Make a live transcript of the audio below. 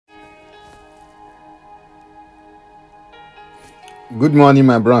Good morning,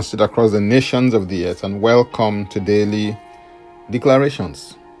 my brothers and sisters across the nations of the earth, and welcome to Daily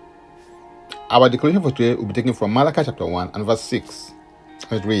Declarations. Our declaration for today will be taken from Malachi chapter 1 and verse 6.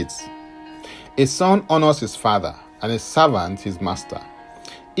 It reads, "A son honors his father, and a servant his master.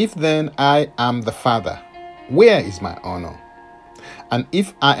 If then I am the father, where is my honor? And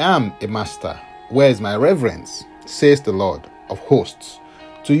if I am a master, where is my reverence? Says the Lord of hosts,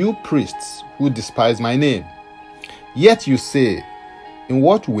 to you priests who despise my name. Yet you say, in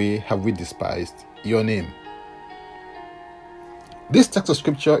what way have we despised your name?" This text of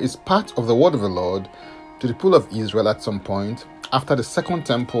scripture is part of the word of the Lord to the people of Israel at some point after the second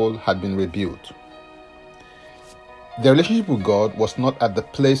temple had been rebuilt. Their relationship with God was not at the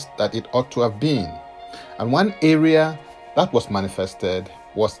place that it ought to have been, and one area that was manifested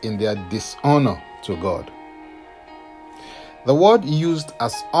was in their dishonor to God. The word used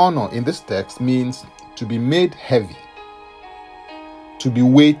as honor in this text means to be made heavy, to be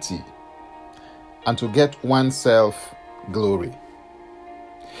weighty, and to get oneself glory.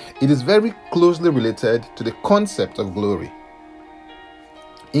 It is very closely related to the concept of glory.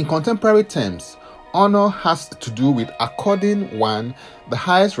 In contemporary terms, honor has to do with according one the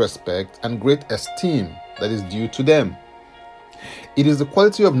highest respect and great esteem that is due to them. It is the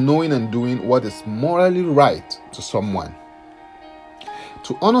quality of knowing and doing what is morally right to someone.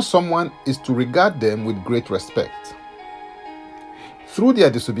 To honor someone is to regard them with great respect. Through their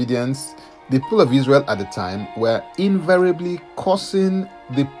disobedience, the people of Israel at the time were invariably causing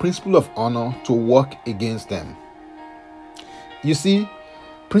the principle of honor to work against them. You see,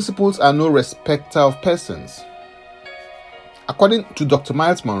 principles are no respecter of persons. According to Dr.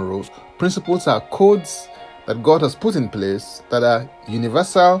 Miles Monroe, principles are codes that God has put in place that are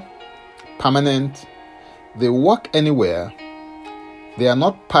universal, permanent, they work anywhere, they are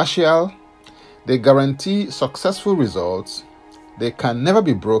not partial, they guarantee successful results, they can never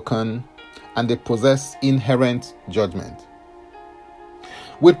be broken, and they possess inherent judgment.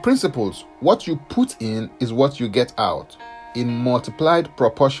 With principles, what you put in is what you get out in multiplied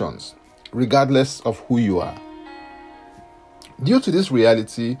proportions, regardless of who you are. Due to this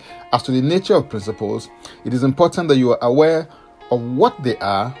reality as to the nature of principles, it is important that you are aware of what they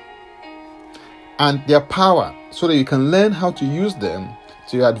are and their power so that you can learn how to use them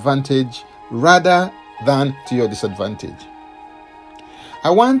to your advantage rather than to your disadvantage. I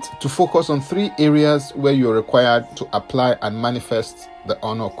want to focus on 3 areas where you are required to apply and manifest the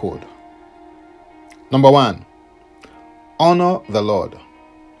honor code. Number 1, honor the Lord.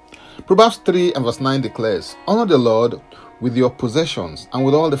 Proverbs 3 and verse 9 declares, "Honor the Lord with your possessions and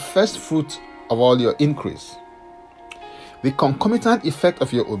with all the first fruit of all your increase." The concomitant effect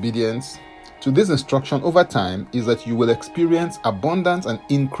of your obedience to this instruction over time is that you will experience abundance and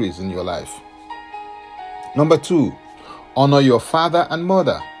increase in your life. Number 2, honor your father and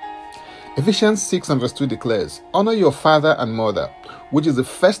mother. Ephesians 6 and verse 2 declares, "Honor your father and mother, which is the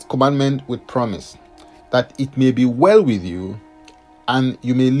first commandment with promise, that it may be well with you and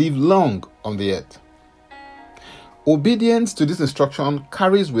you may live long on the earth." Obedience to this instruction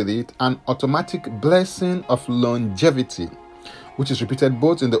carries with it an automatic blessing of longevity, which is repeated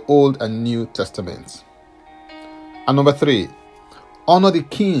both in the Old and New Testaments. And number 3, honor the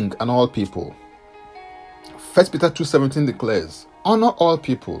king and all people. 1 Peter 2:17 declares, "Honor all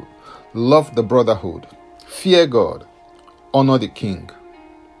people, love the brotherhood, fear God, honor the king."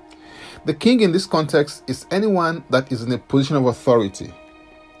 The king in this context is anyone that is in a position of authority.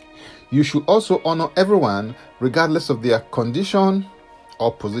 You should also honor everyone regardless of their condition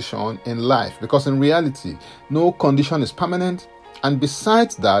or position in life, because in reality, no condition is permanent, and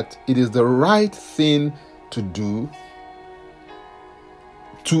besides that, it is the right thing to do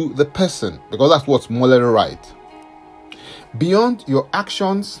to the person, because that's what's morally right. Beyond your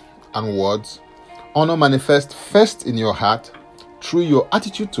actions and words, honor manifests first in your heart through your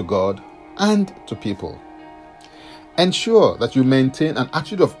attitude to God and to people. Ensure that you maintain an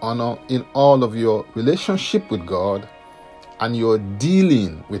attitude of honor in all of your relationship with God and your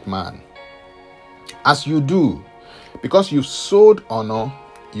dealing with man. As you do, because you've sowed honor,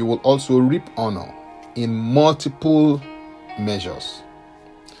 you will also reap honor in multiple measures.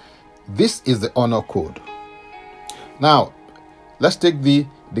 This is the honor code. Now, let's take the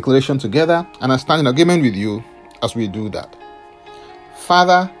declaration together, and I stand in agreement with you as we do that.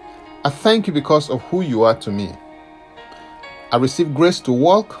 Father, I thank you because of who you are to me. I receive grace to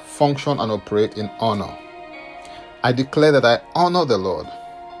walk, function, and operate in honor. I declare that I honor the Lord.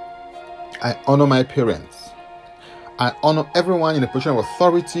 I honor my parents. I honor everyone in a position of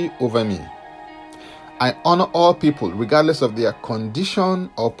authority over me. I honor all people regardless of their condition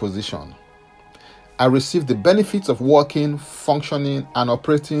or position. I receive the benefits of working, functioning, and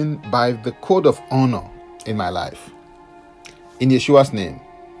operating by the code of honor in my life. In Yeshua's name,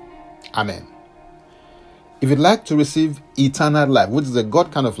 Amen. If you'd like to receive eternal life, which is a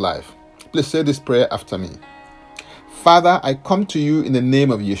God kind of life, please say this prayer after me. Father, I come to you in the name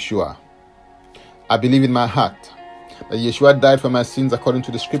of Yeshua. I believe in my heart that Yeshua died for my sins according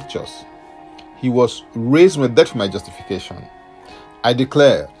to the scriptures. He was raised from the dead for my justification. I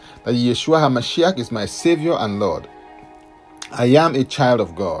declare that Yeshua HaMashiach is my Savior and Lord. I am a child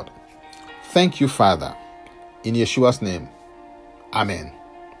of God. Thank you, Father. In Yeshua's name, Amen.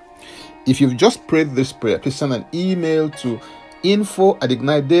 If you've just prayed this prayer, please send an email to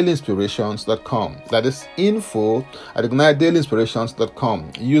info@ignitedailyinspirations.com. That is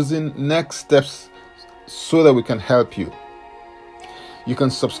info@ignitedailyinspirations.com using next steps so that we can help you. You can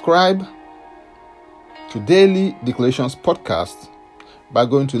subscribe to Daily Declarations Podcast by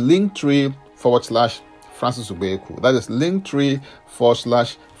going to linktree/Francis Ubeku. That is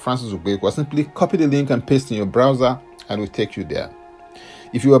linktree/Francis Ubeku. Or simply copy the link and paste in your browser and we'll take you there.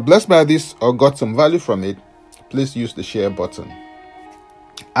 If you were blessed by this or got some value from it, please use the share button.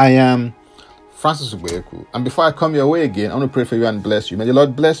 I am Francis Ubeku. And before I come your way again, I want to pray for you and bless you. May the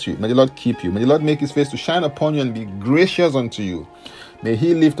Lord bless you. May the Lord keep you. May the Lord make his face to shine upon you and be gracious unto you. May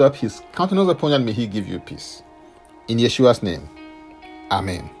he lift up his countenance upon you and may he give you peace. In Yeshua's name,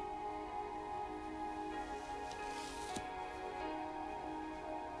 Amen.